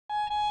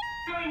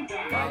Oi,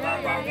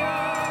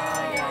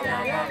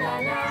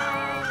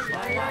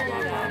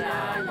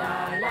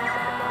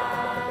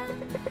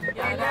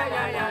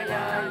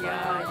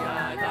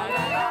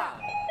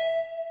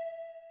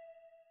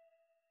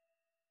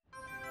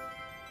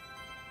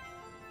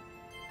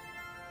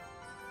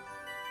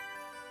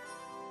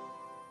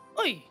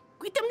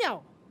 几点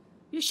了?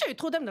 You sure you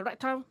told them the right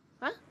time?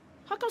 Huh?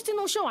 How come still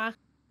no show?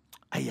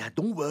 Aiyah,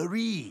 don't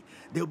worry.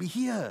 They'll be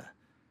here.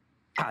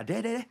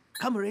 There.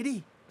 Come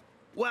already.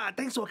 Wow,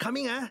 thanks for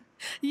coming,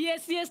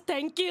 Yes,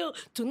 thank you.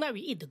 Tonight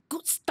we eat the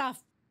good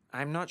stuff.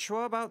 I'm not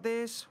sure about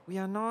this.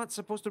 We are not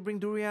supposed to bring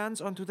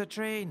durians onto the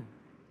train.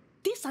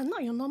 These are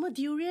not your normal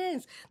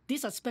durians.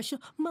 These are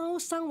special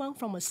Mao Sangwang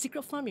from a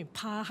secret farm in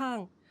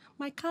Pahang.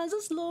 My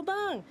cousin's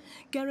lobang.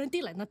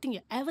 Guaranteed like nothing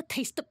you ever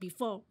tasted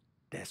before.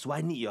 That's why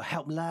I need your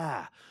help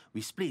lah. We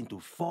split into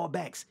 4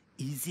 bags.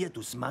 Easier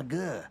to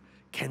smuggle.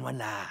 Can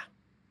one lah.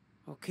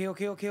 Okay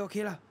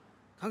lah.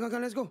 Come,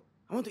 let's go.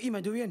 I want to eat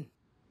my durian.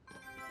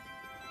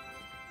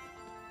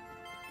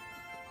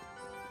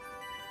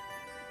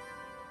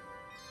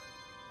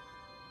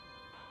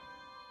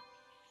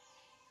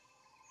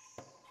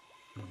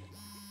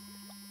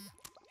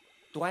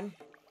 Tuan,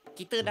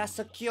 kita dah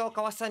secure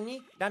kawasan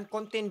ni dan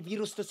konten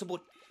virus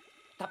tersebut.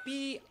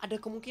 Tapi ada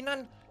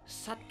kemungkinan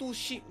satu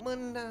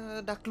shipment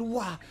dah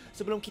keluar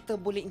sebelum kita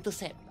boleh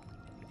intercept.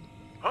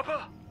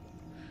 Apa?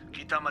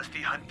 Kita mesti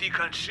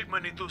hentikan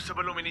shipment itu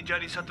sebelum ini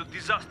jadi satu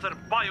disaster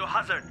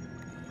biohazard.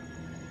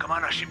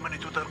 Kemana shipment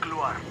itu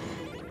terkeluar?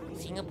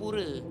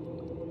 Singapura.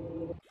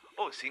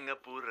 Oh,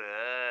 Singapura.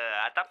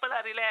 Tak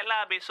apalah, relax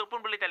lah. Besok pun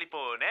boleh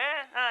telefon,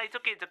 It's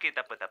okay.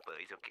 Tak apa.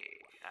 It's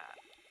okay.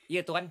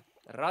 Ya, Tuan.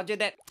 Roger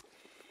that.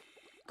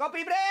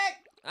 Coffee break!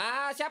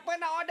 Siapa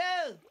nak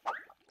order?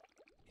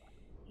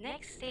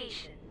 Next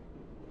station,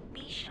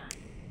 Bishan.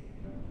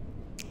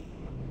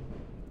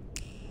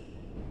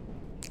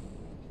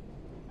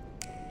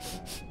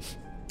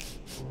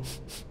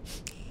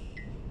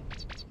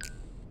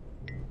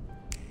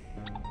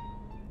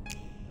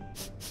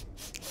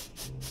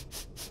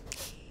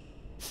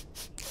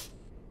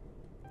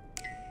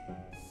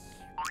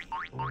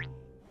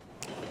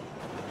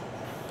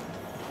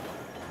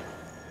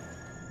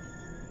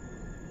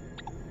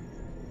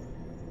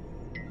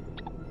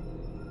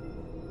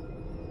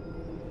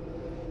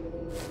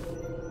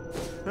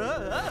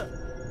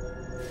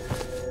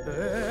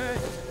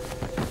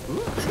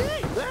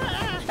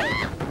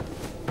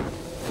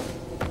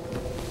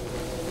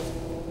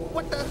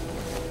 What the?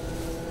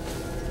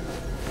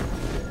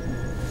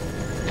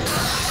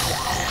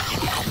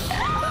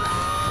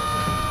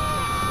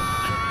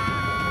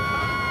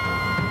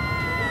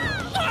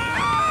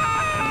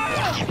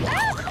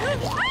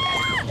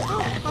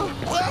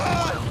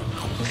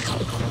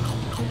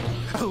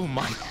 Oh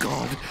my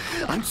God!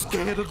 I'm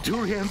scared of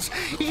durians,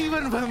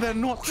 even when they're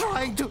not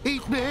trying to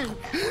eat me.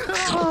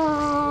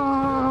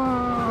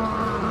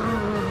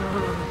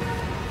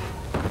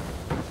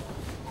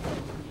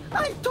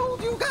 I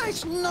told you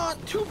guys not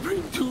to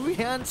bring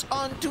durians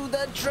onto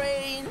the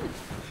train.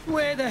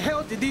 Where the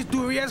hell did these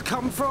durians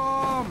come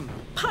from?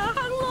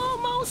 Pahang lo,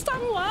 Mao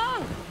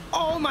Sangwang.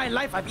 All my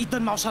life I've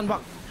eaten Mao Shan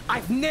Wang.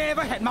 I've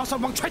never had Mao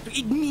Shan Wang try to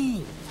eat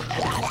me.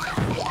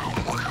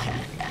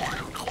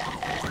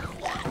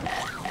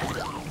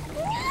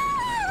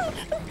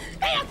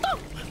 Hey, Atok!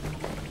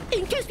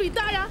 In case we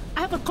die, I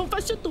have a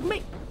confession to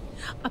make.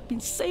 I've been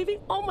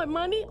saving all my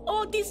money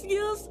all these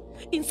years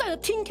inside a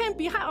tin can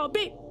behind our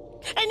bed.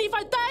 And if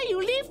I die, you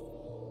live,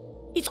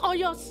 it's all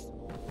yours.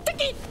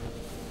 Take it!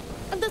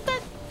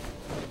 Understand?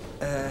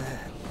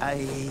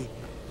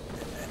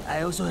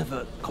 I also have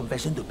a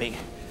confession to make.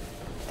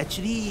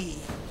 Actually,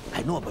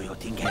 I know about your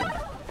tin can.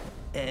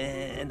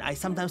 And I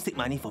sometimes take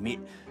money from it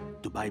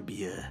to buy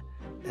beer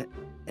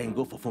and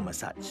go for full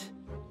massage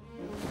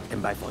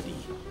and buy 4D.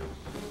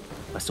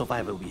 But so far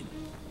I never win.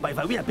 But if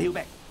I win, I pay you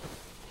back.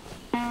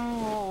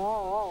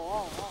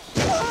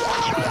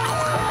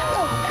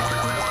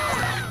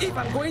 If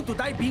I'm going to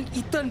die being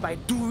eaten by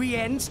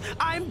durians,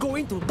 I'm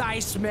going to die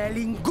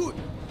smelling good.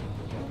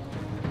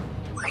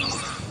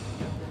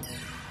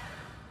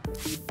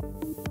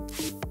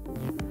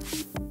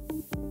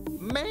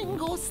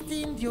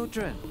 Mangosteen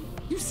deodorant.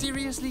 You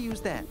seriously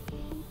use that?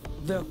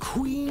 The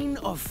queen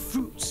of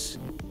fruits.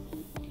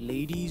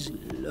 Ladies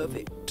love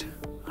it.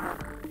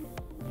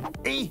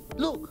 Hey,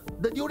 look!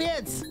 The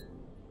durians!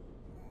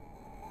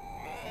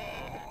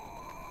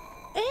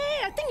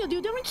 Hey, I think your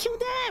deodorant killed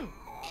them.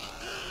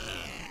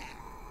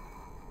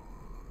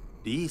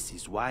 This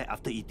is why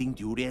after eating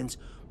durians,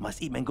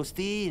 must eat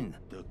mangosteen.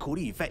 The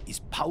cooling effect is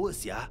power,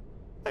 yeah.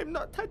 I'm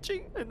not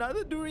touching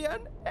another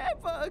durian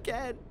ever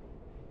again.